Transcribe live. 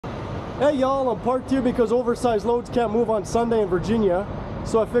Hey y'all, I'm parked here because oversized loads can't move on Sunday in Virginia,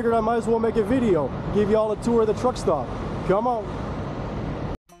 so I figured I might as well make a video, give y'all a tour of the truck stop. Come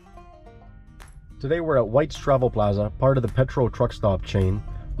on. Today we're at White's Travel Plaza, part of the Petro truck stop chain,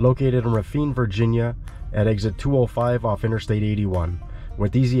 located in Raphine, Virginia, at exit 205 off Interstate 81,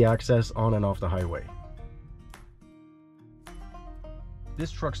 with easy access on and off the highway. This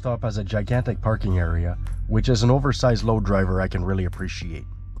truck stop has a gigantic parking area, which as an oversized load driver I can really appreciate.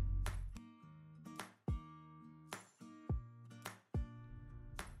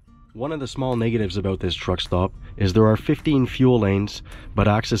 One of the small negatives about this truck stop is there are 15 fuel lanes, but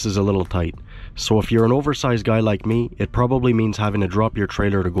access is a little tight. So if you're an oversized guy like me, it probably means having to drop your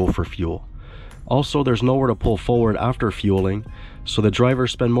trailer to go for fuel. Also, there's nowhere to pull forward after fueling, so the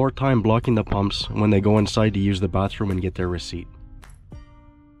drivers spend more time blocking the pumps when they go inside to use the bathroom and get their receipt.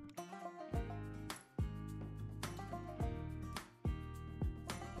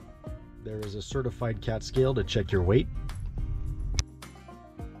 There is a certified CAT scale to check your weight.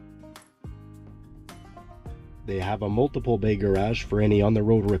 They have a multiple bay garage for any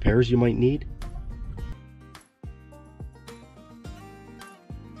on-the-road repairs you might need.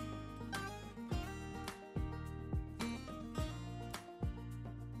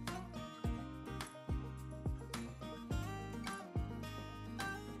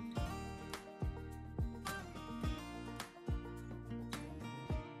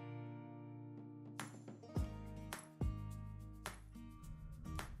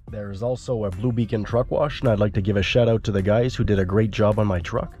 There is also a Blue Beacon truck wash, and I'd like to give a shout out to the guys who did a great job on my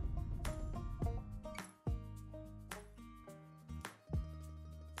truck.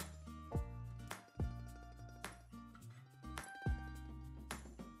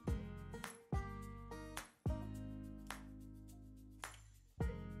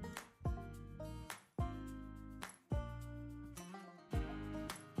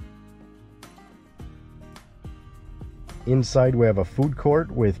 Inside we have a food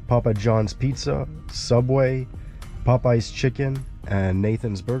court with Papa John's Pizza, Subway, Popeye's Chicken, and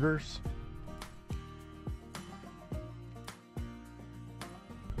Nathan's Burgers.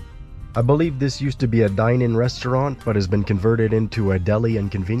 I believe this used to be a dine-in restaurant, but has been converted into a deli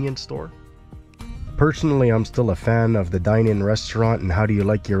and convenience store. Personally, I'm still a fan of the dine-in restaurant and how do you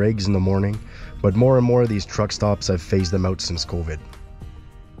like your eggs in the morning, but more and more of these truck stops have phased them out since COVID.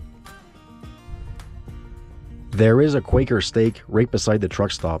 There is a Quaker steak right beside the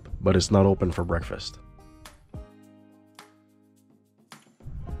truck stop, but it's not open for breakfast.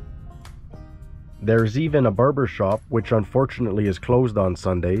 There's even a barber shop, which unfortunately is closed on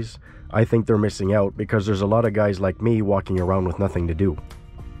Sundays. I think they're missing out because there's a lot of guys like me walking around with nothing to do.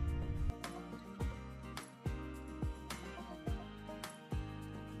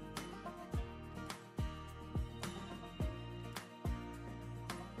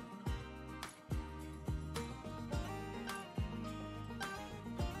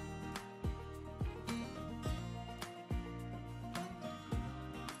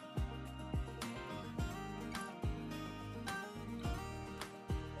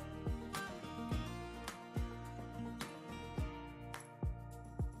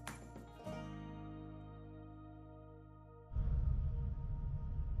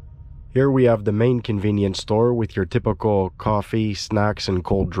 Here we have the main convenience store with your typical coffee, snacks, and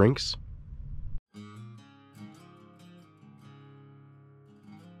cold drinks.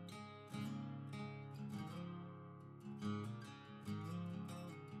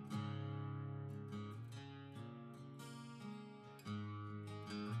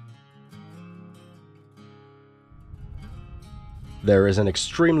 There is an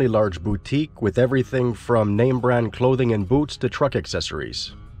extremely large boutique with everything from name brand clothing and boots to truck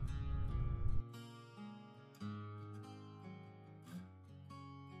accessories.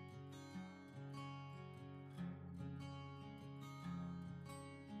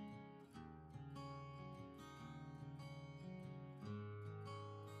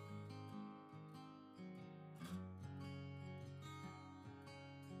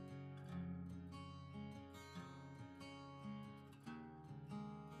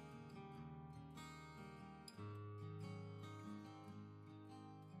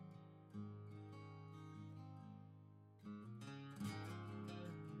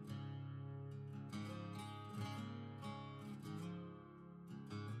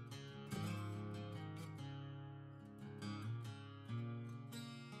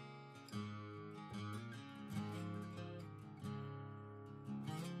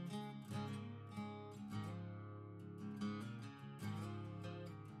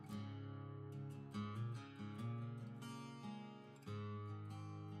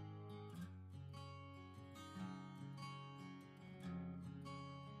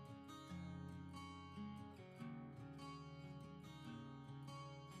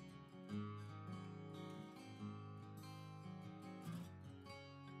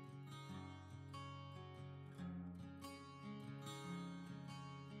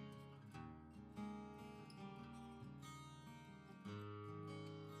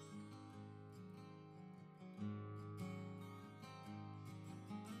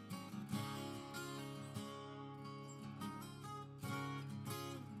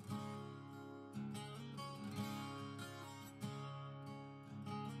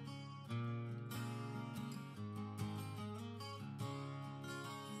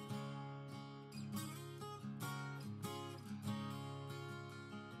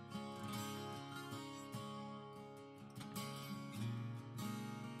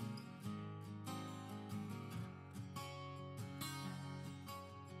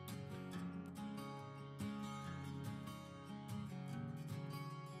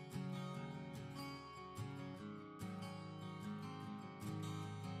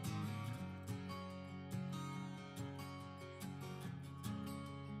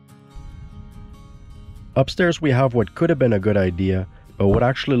 Upstairs we have what could have been a good idea, but what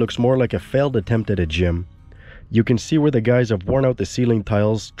actually looks more like a failed attempt at a gym. You can see where the guys have worn out the ceiling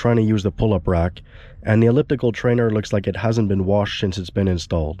tiles trying to use the pull-up rack, and the elliptical trainer looks like it hasn't been washed since it's been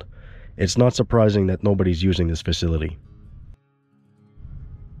installed. It's not surprising that nobody's using this facility.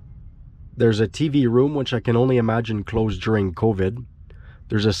 There's a TV room which I can only imagine closed during COVID.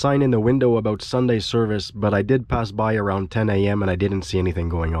 There's a sign in the window about Sunday service, but I did pass by around 10 a.m. and I didn't see anything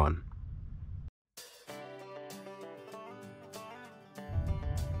going on.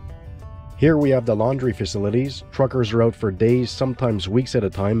 Here we have the laundry facilities. Truckers are out for days, sometimes weeks at a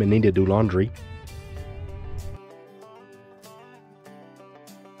time, and need to do laundry.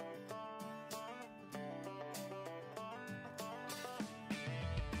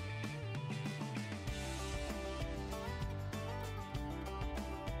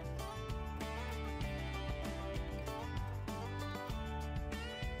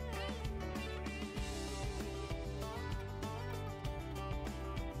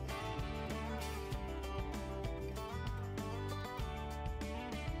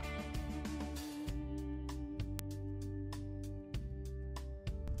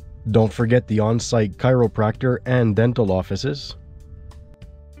 Don't forget the on-site chiropractor and dental offices.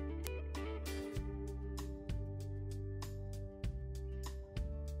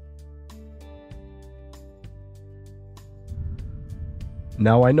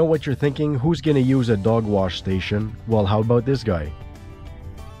 Now I know what you're thinking, who's gonna use a dog wash station? Well, how about this guy?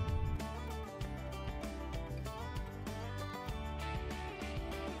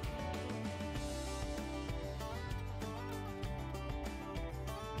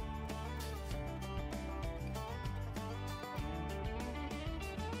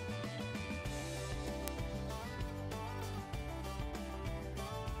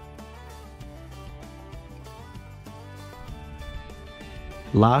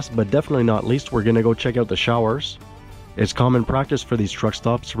 Last but definitely not least, we're gonna go check out the showers. It's common practice for these truck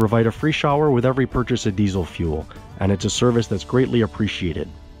stops to provide a free shower with every purchase of diesel fuel, and it's a service that's greatly appreciated.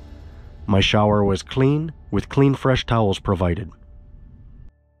 My shower was clean, with clean fresh towels provided.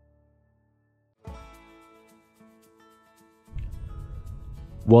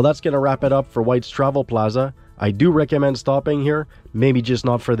 Well, that's gonna wrap it up for White's Travel Plaza. I do recommend stopping here, maybe just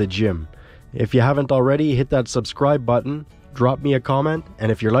not for the gym. If you haven't already, hit that subscribe button. Drop me a comment,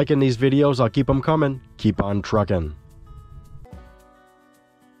 and if you're liking these videos, I'll keep them coming. Keep on trucking.